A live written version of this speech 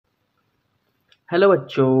Hello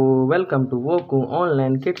बच्चों, welcome to वोको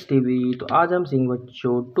online kids TV. तो आज हम सीखेंगे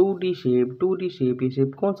बच्चों 2D शेप। ये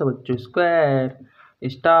शेप कौन सा बच्चों? Square,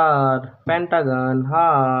 star, pentagon,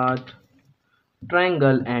 heart,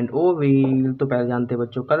 triangle and Oval. तो पहले जानते हैं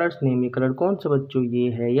बच्चों कलर्स नेम। ये कलर कौन सा बच्चों? ये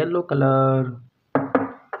है येलो कलर।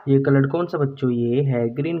 ये कलर कौन सा बच्चों? ये है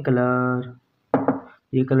ग्रीन कलर।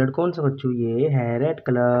 ये कलर कौन सा बच्चों? ये है रेड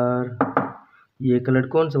कलर। ये कलर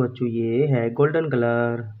कौन सा बच्चों? ये है गोल्डन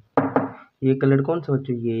कलर। ये कलर कौन सा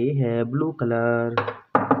बच्चों? ये है ब्लू कलर।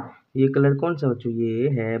 ये कलर कौन सा बच्चों? ये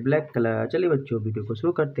है ब्लैक कलर। चलिए बच्चों वीडियो को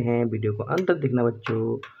शुरू करते हैं। वीडियो को अंत तक देखना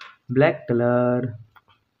बच्चों। Black colour.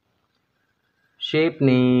 Shape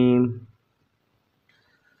name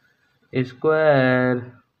square.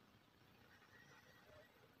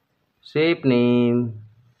 Shape name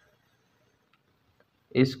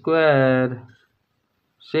square.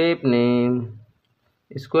 Shape name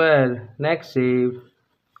square. Next shape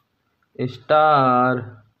star.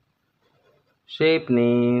 Shape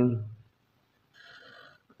name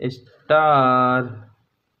star.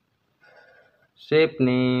 Shape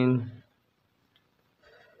name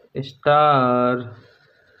star.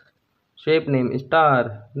 Shape name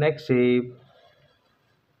star. Next shape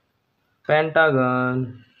pentagon.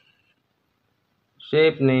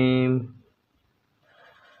 Shape name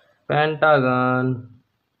pentagon.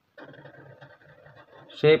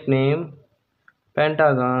 Shape name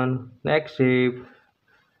pentagon. Next shape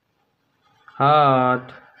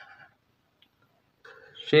heart.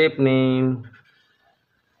 Shape name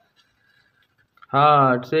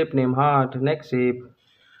heart. Shape name heart. Next shape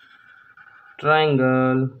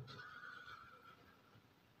triangle.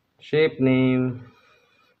 Shape name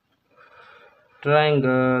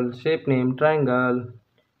triangle. Shape name triangle.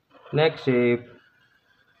 Next shape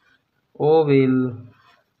Oval.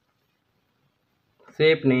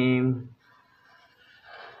 Shape name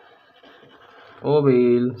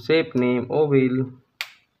Oval. Shape name Oval.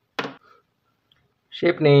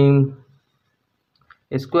 Shape name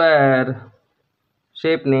square.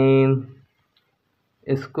 Shape name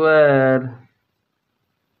square.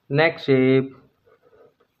 Next shape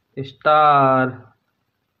star.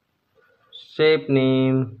 Shape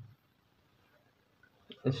name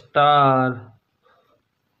star.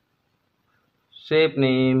 Shape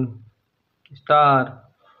name star.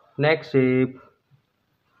 Next shape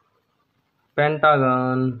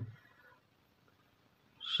pentagon.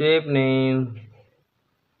 Shape name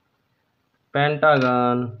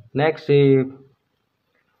pentagon. Next shape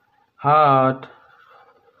heart.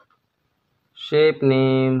 Shape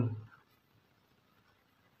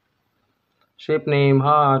name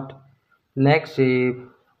heart. Next shape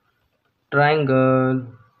triangle.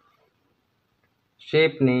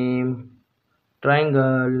 Shape name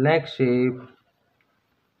triangle. Next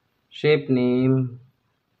shape name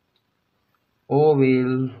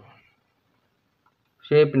Oval.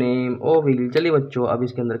 Shape name Oval. चलिए बच्चों अब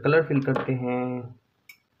इसके अंदर colour fill करते हैं।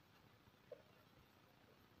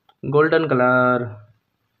 Golden colour.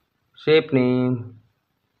 Shape name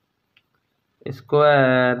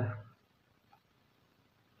square.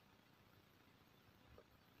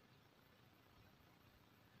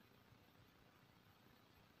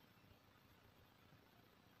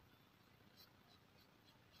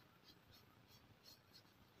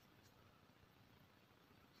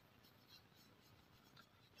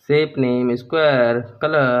 Shape name square.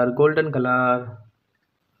 Colour golden colour.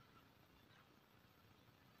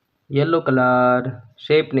 Yellow colour.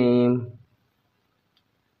 Shape name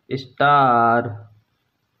star.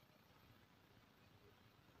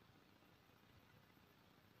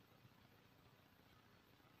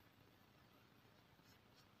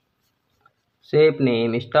 Shape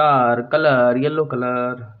name star. Colour yellow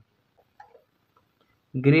colour.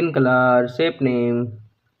 Green colour. Shape name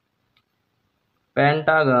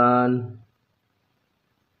pentagon.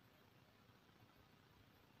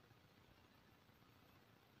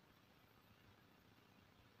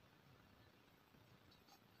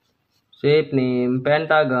 Shape name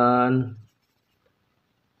pentagon.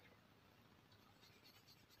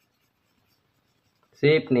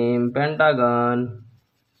 Shape name pentagon.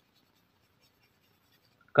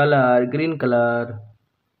 Colour green colour.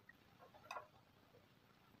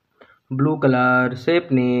 Blue colour.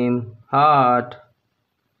 Shape name heart.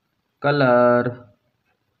 Colour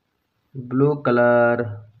blue colour.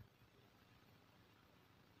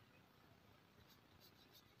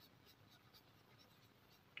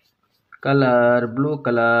 Colour blue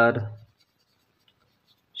colour.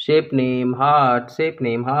 Shape name heart. Shape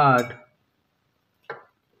name heart.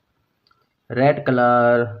 Red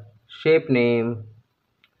colour. Shape name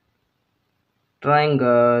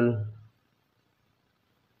triangle.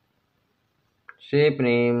 shape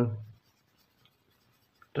name,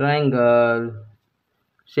 triangle,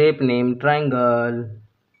 shape name, triangle,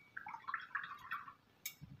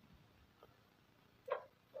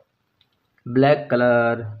 black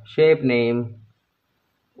color, shape name,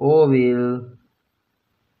 oval,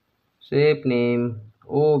 shape name,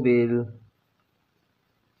 oval,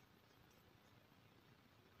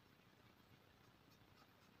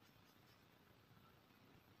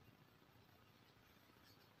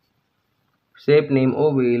 shape name,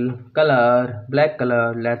 oval, color, black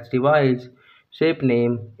color. Let's revise. Shape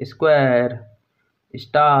name, square,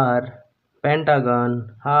 star,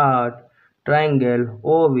 pentagon, heart, triangle,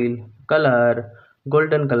 oval, color,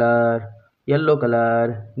 golden color, yellow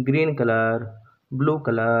color, green color, blue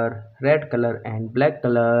color, red color and black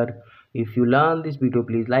color. If you learn this video,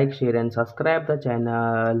 please like, share and subscribe the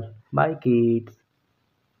channel. Bye kids.